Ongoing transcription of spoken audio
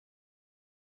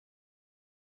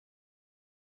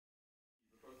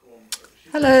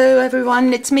Hello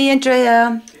everyone, it's me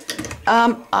Andrea.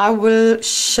 I will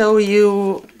show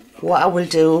you what I will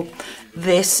do.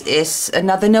 This is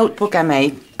another notebook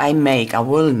I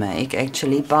will make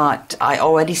actually, but I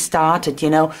already started,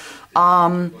 the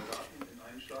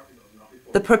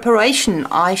preparation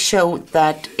I showed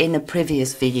that in a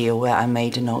previous video where I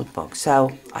made a notebook,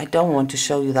 so I don't want to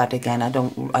show you that again. I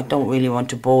don't really want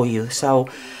to bore you, so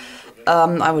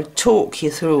I will talk you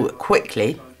through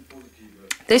quickly.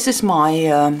 This is my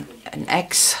an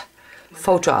ex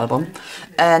photo album,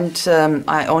 and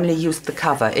I only used the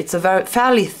cover. It's a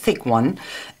fairly thick one,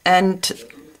 and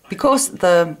because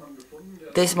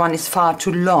this one is far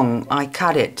too long, I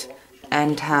cut it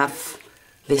and have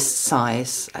this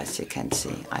size, as you can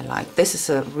see. I like this is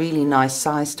a really nice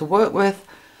size to work with,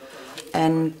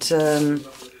 and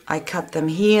I cut them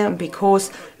here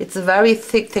because it's a very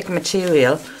thick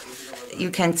material. You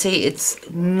can see it's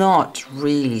not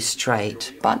really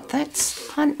straight, but that's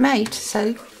handmade.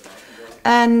 So,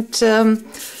 and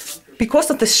because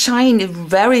of the shiny,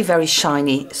 very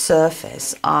shiny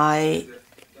surface, as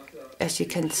you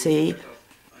can see,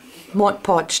 Mod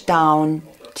Podge down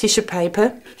tissue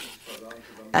paper,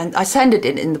 and I sanded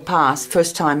it in the past,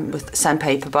 first time with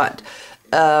sandpaper, but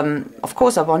of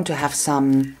course I want to have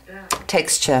some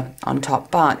texture on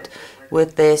top, but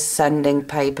with this sanding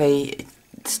paper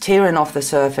it's tearing off the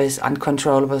surface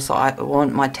uncontrollable, so I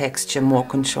want my texture more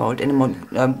controlled, I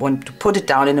want to put it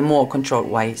down in a more controlled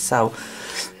way. So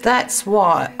that's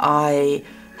why I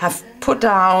have put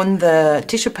down the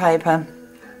tissue paper,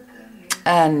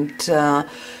 and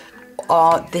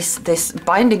this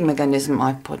binding mechanism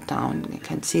I put down, you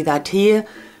can see that here.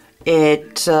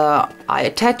 I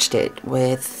attached it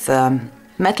with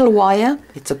metal wire.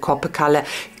 It's a copper color.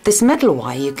 This metal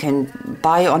wire you can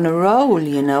buy on a roll,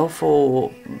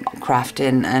 for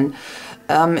crafting, and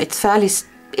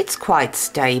it's quite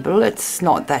stable. It's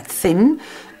not that thin,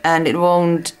 and it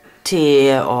won't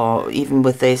tear, or even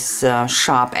with this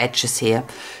sharp edges here.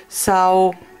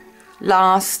 So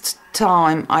last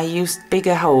time I used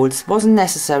bigger holes, wasn't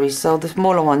necessary, so the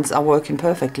smaller ones are working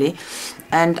perfectly,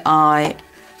 and I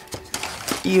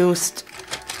used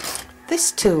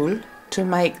this tool to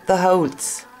make the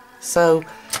holes, so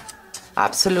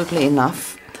absolutely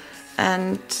enough.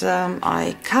 And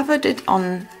I covered it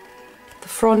on the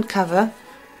front cover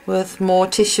with more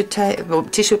tissue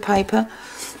paper,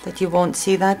 that you won't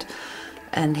see that,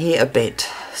 and here a bit.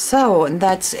 So, and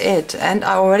that's it. And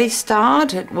I already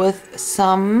started with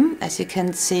some, as you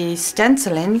can see,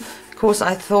 stenciling, because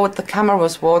I thought the camera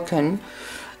was working,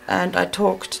 and I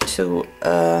talked to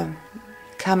a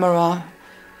camera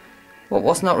what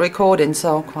was not recording,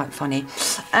 so quite funny.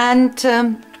 And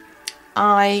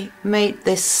I made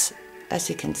this, as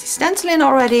you can see, stenciling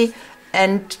already,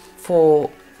 and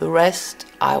for the rest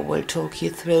I will talk you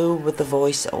through with the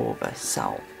voiceover.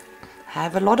 So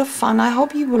have a lot of fun. I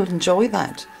hope you will enjoy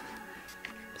that.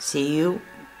 See you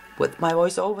with my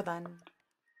voiceover then.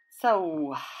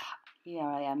 So here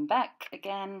I am back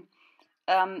again.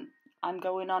 I'm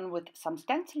going on with some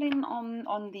stenciling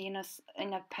on the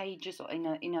inner pages, or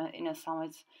inner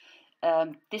sides.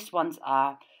 These ones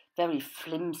are very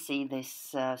flimsy,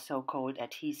 this so-called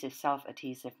adhesive,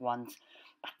 self-adhesive ones,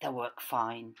 but they work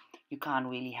fine. You can't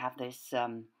really have this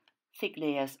thick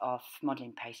layers of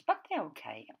modeling paste, but they're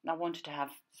okay. I wanted to have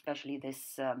especially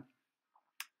this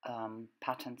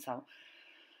pattern, so,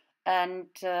 and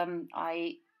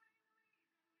I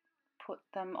put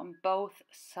them on both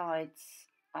sides.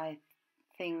 I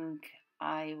think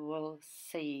I will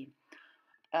see.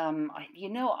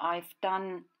 I've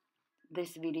done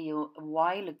this video a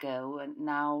while ago, and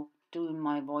now doing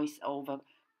my voiceover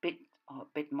a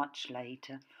bit much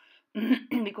later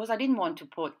because I didn't want to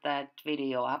put that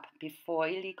video up before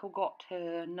Ildiko got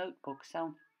her notebook,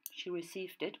 so she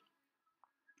received it,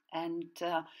 and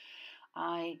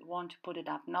I want to put it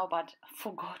up now, but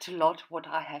forgot a lot what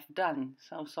I have done,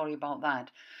 so sorry about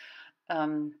that.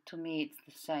 To me it's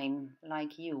the same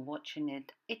like you watching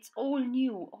it. It's all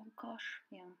new. Oh gosh,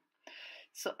 yeah.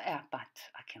 So but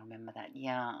I can remember that.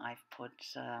 Yeah, I've put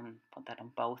that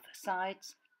on both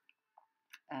sides,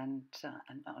 and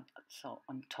so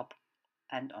on top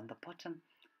and on the bottom.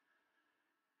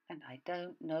 And I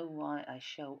don't know why I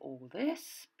show all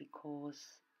this,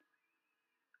 because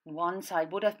one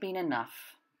side would have been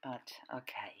enough, but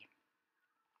okay.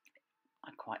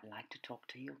 I quite like to talk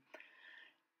to you.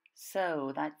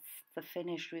 So that's the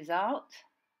finished result.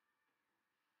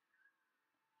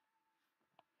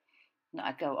 Now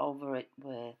I go over it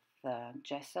with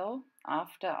gesso.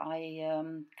 After I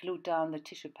glued down the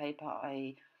tissue paper,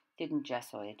 I didn't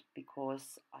gesso it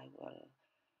because I will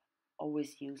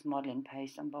always use modeling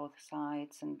paste on both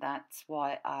sides, and that's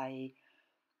why I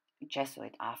gesso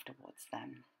it afterwards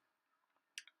then.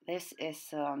 This is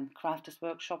Crafters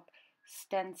Workshop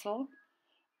stencil.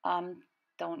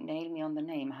 Don't nail me on the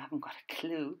name, I haven't got a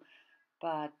clue,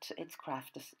 but it's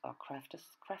Crafters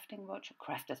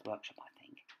Workshop, I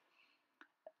think.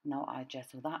 Now I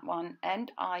gesso that one,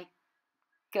 and I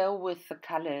go with the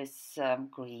colors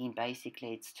green.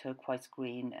 Basically, it's turquoise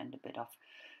green and a bit of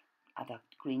other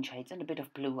green shades and a bit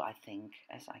of blue, I think,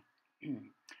 as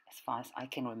far as I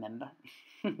can remember.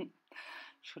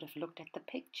 Should have looked at the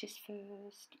pictures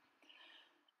first.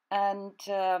 And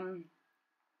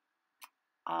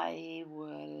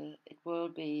it will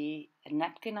be a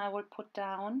napkin I will put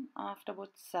down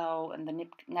afterwards. So, and the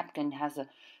napkin has a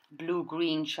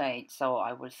blue-green shade, so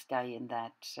I will stay in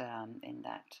that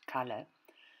color.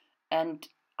 And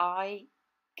I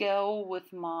go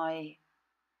with my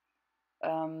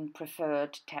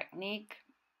preferred technique.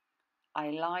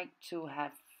 I like to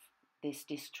have this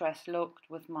distress look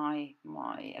with my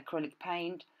acrylic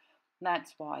paint.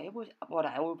 That's why what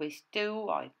I always do.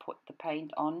 I put the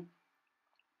paint on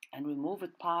and remove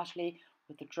it partially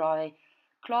with a dry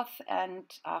cloth, and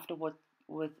afterward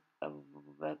with a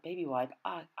baby wipe.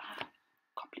 I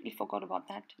completely forgot about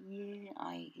that. Yeah,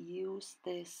 I use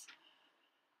this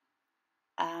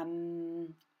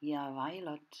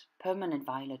violet, permanent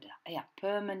violet. Yeah,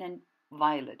 permanent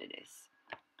violet it is.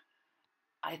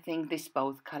 I think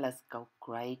both colors go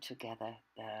great together.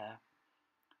 The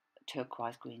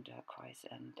turquoise, green turquoise,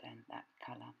 and that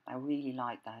color. I really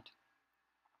like that.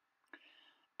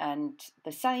 And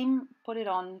the same, put it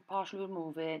on, partially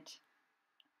remove it,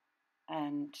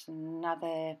 and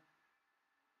another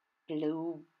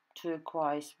blue,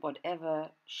 turquoise,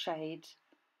 whatever shade.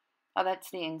 Oh, that's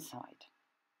the inside.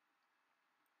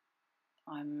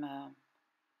 I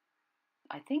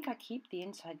think I keep the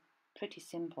inside pretty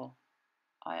simple.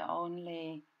 I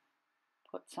only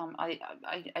put some. I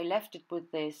left it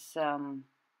with this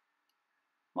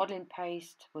modeling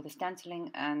paste, with the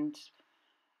stenciling, and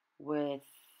with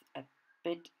a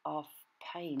bit of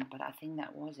paint, but I think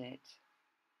that was it.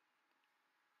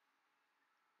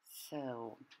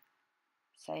 So,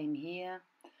 same here.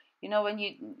 You know, when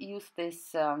you use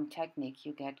this technique,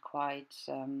 you get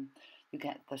you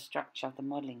get the structure of the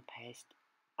modeling paste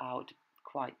out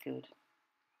quite good.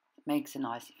 Makes a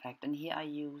nice effect. And here I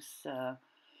use the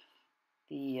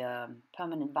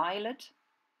permanent violet,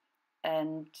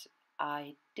 and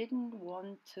I didn't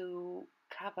want to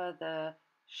cover the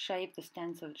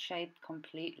stencil shape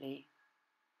completely.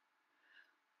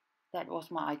 That was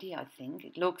my idea, I think.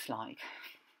 It looks like.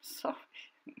 Sorry.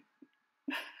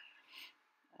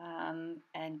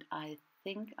 And I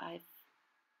think I've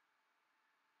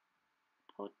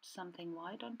put something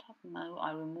white on top. No,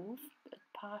 I removed it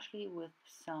partially with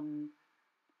some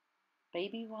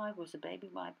baby wipe,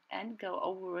 and go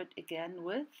over it again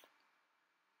with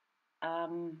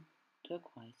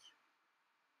turquoise.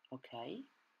 Okay,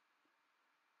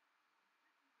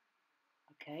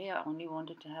 I only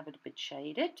wanted to have it a bit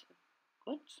shaded.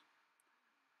 Good.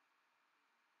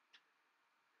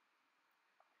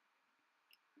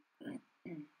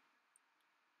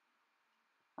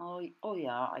 Oh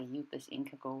yeah, I use this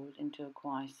Inca Gold in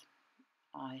turquoise.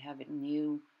 I have it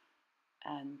new,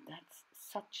 and that's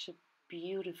such a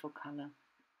beautiful color.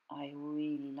 I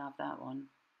really love that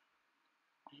one.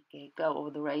 I go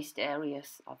over the raised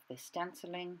areas of the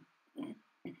stenciling. I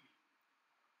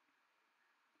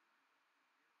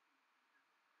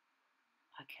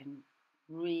can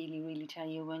really tell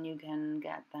you, when you can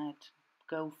get that,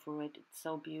 go for it. It's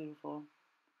so beautiful.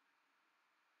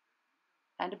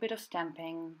 And a bit of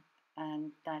stamping,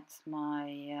 and that's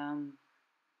my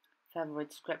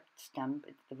favorite script stamp.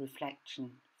 It's the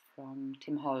Reflection from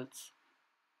Tim Holtz.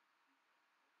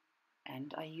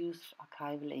 And I use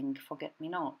archival ink Forget Me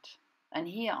Not. And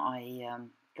here I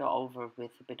go over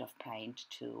with a bit of paint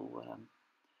to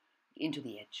into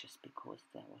the edges, because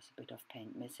there was a bit of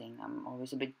paint missing. I'm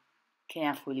always a bit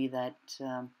carefully that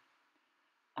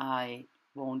I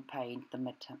won't paint the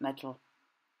metal.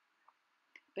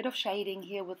 Bit of shading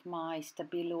here with my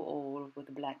Stabilo All, with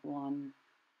the black one.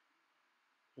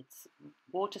 It's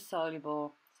water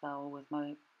soluble, so with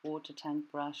my water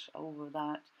tank brush over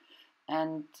that.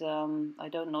 And I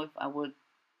don't know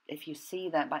if you see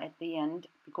that, but at the end,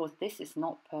 because this is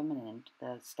not permanent,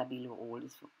 the Stabilo All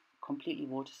is completely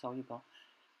water soluble.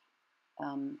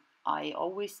 I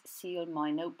always seal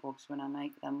my notebooks when I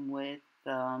make them with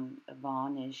a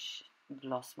varnish,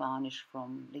 gloss varnish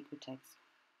from Liquitex.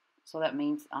 So that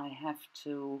means I have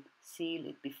to seal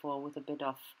it before with a bit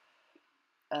of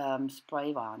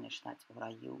spray varnish. That's what I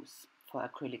use for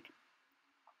acrylic.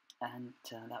 and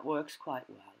that works quite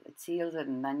well. It seals it,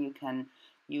 and then you can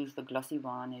use the glossy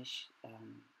varnish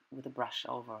with a brush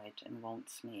over it and won't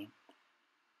smear.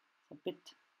 A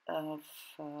bit of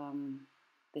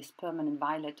this permanent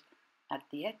violet at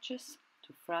the edges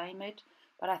to frame it,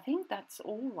 but I think that's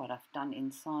all what I've done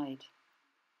inside.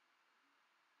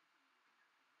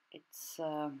 It's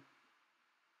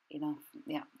enough.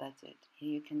 Yeah, that's it.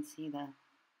 Here you can see the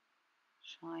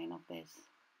shine of this.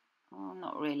 Oh,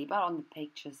 not really, but on the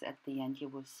pictures at the end you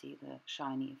will see the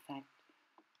shiny effect.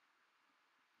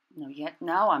 No, yet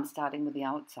now I'm starting with the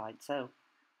outside, so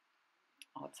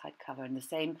outside cover in the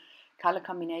same color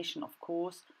combination, of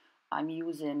course. I'm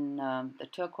using the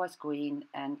turquoise green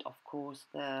and of course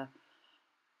the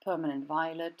permanent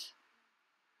violet.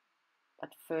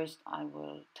 But first I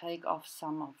will take off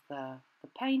some of the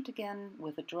paint again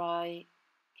with a dry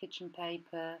kitchen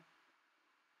paper,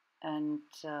 and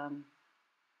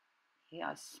here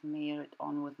I smear it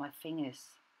on with my fingers.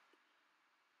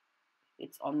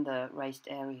 It's on the raised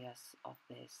areas of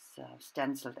this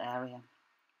stenciled area.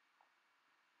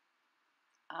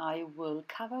 I will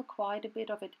cover quite a bit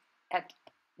of it at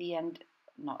the end,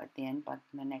 not at the end, but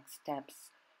in the next steps,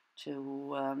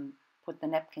 to put the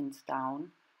napkins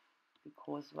down,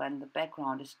 because when the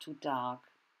background is too dark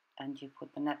and you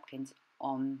put the napkins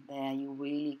on there, you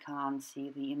really can't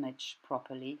see the image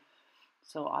properly.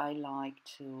 So I like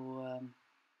to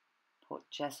put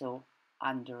gesso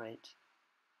under it,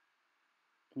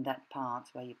 in that part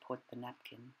where you put the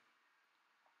napkin.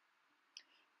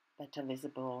 Better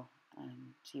visible,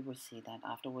 and you will see that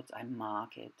afterwards. I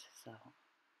mark it, so.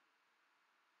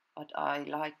 But I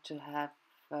like to have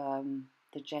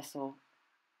the gesso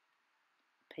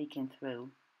peeking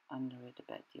through under it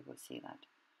a bit. You will see that.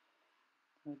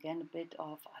 So again, a bit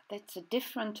of, that's a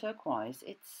different turquoise.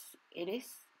 It is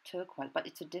turquoise, but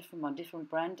it's a different one, different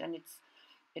brand, and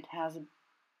it has a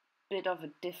bit of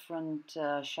a different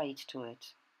shade to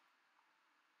it.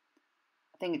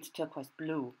 I think it's turquoise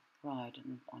blue, right?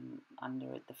 And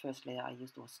under it, the first layer I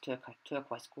used was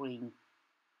turquoise green.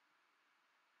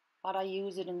 But I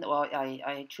use it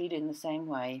I treat it in the same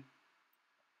way.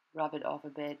 Rub it off a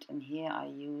bit, and here I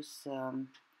use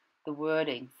the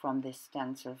wording from this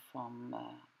stencil from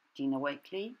Gina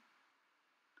Wakely,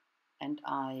 and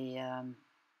I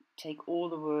take all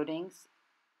the wordings,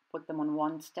 put them on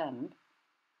one stamp,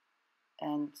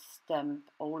 and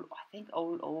stamp all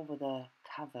over the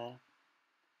cover.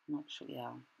 Not sure,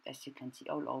 yeah, as you can see,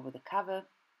 all over the cover.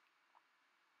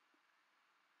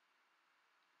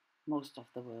 Most of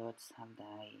the words have their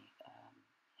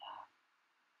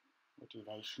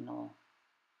motivational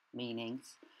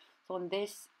meanings. So in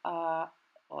this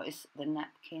is the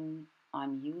napkin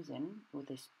I'm using with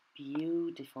this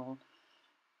beautiful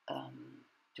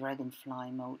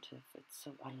dragonfly motif.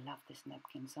 I love this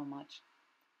napkin so much,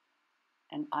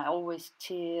 and I always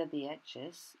tear the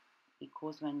edges,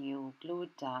 because when you glue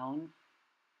it down,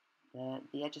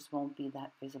 the edges won't be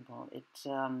that visible. It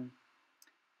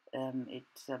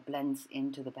blends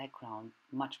into the background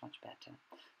much better.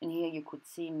 And here you could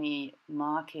see me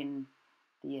marking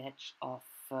the edge of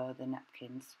the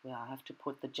napkins where I have to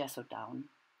put the gesso down,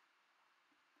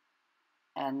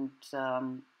 and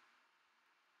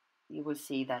you will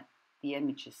see that the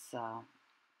images are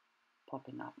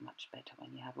popping up much better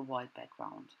when you have a white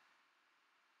background.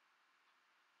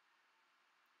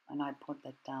 And I put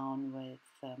that down with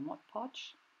Mod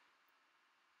Podge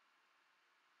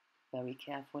very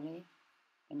carefully.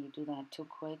 When you do that too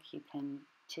quick, you can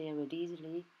tear it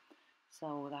easily.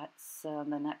 So that's the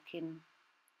napkin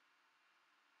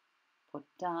put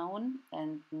down,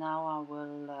 and now I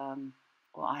will,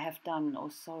 I have done, oh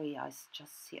sorry, I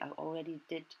just see, I already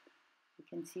did, you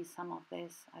can see some of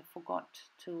this. I forgot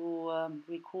to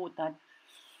record that.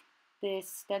 This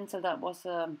stencil, that was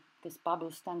this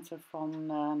bubble stencil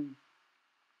from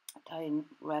Diane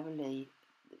Reveley.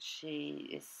 She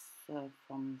is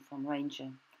from Ranger,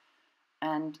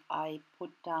 and I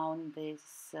put down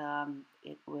this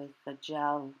it with a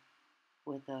gel,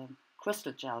 with a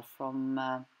crystal gel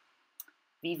from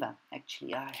Viva.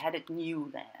 Actually, I had it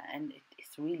new there, and it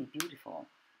is really beautiful.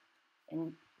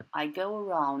 And I go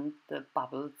around the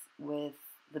bubbles with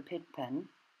the pit pen.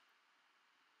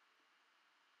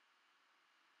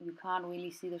 You can't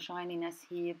really see the shininess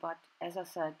here, but as I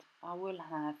said, I will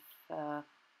have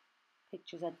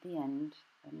pictures at the end,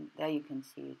 and there you can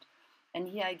see it. And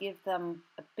here I give them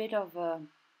a bit of a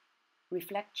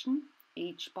reflection,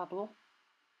 each bubble.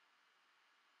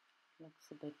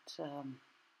 Looks a bit,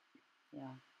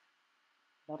 yeah,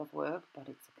 a lot of work, but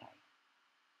it's okay.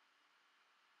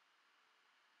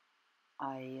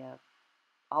 I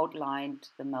outlined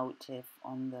the motif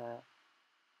on the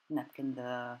napkin,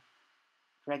 the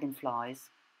dragonflies.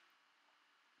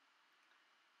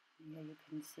 Here you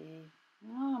can see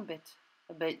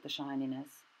a bit the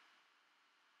shininess.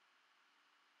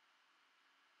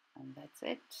 And that's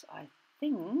it, I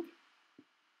think.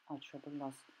 Oh, triple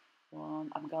gloss. Well,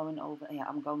 I'm going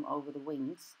over the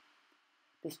wings.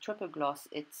 This triple gloss,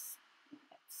 it's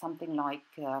something like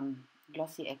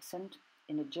glossy accent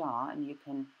in a jar, and you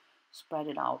can spread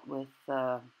it out with.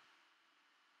 You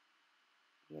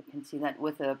can see that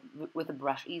with a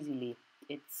brush easily.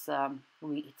 It's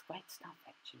great stuff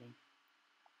actually.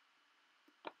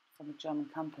 From a German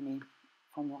company,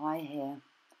 from Y here.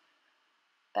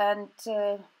 And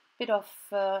a bit of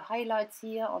highlights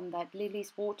here on that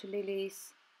lilies, water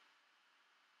lilies.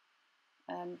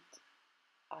 And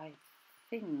I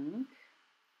think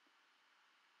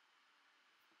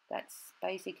that's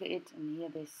basically it. And here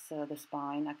this the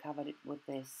spine, I covered it with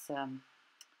this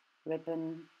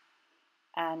ribbon.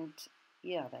 And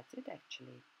yeah, that's it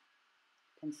actually.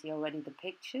 You can see already the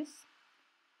pictures.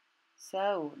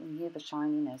 So, and here the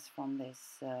shininess from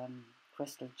this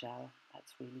crystal gel.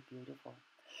 That's really beautiful.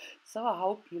 So I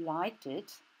hope you liked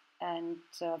it, and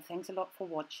thanks a lot for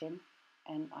watching,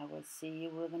 and I will see you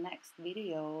with the next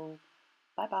video.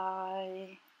 Bye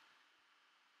bye.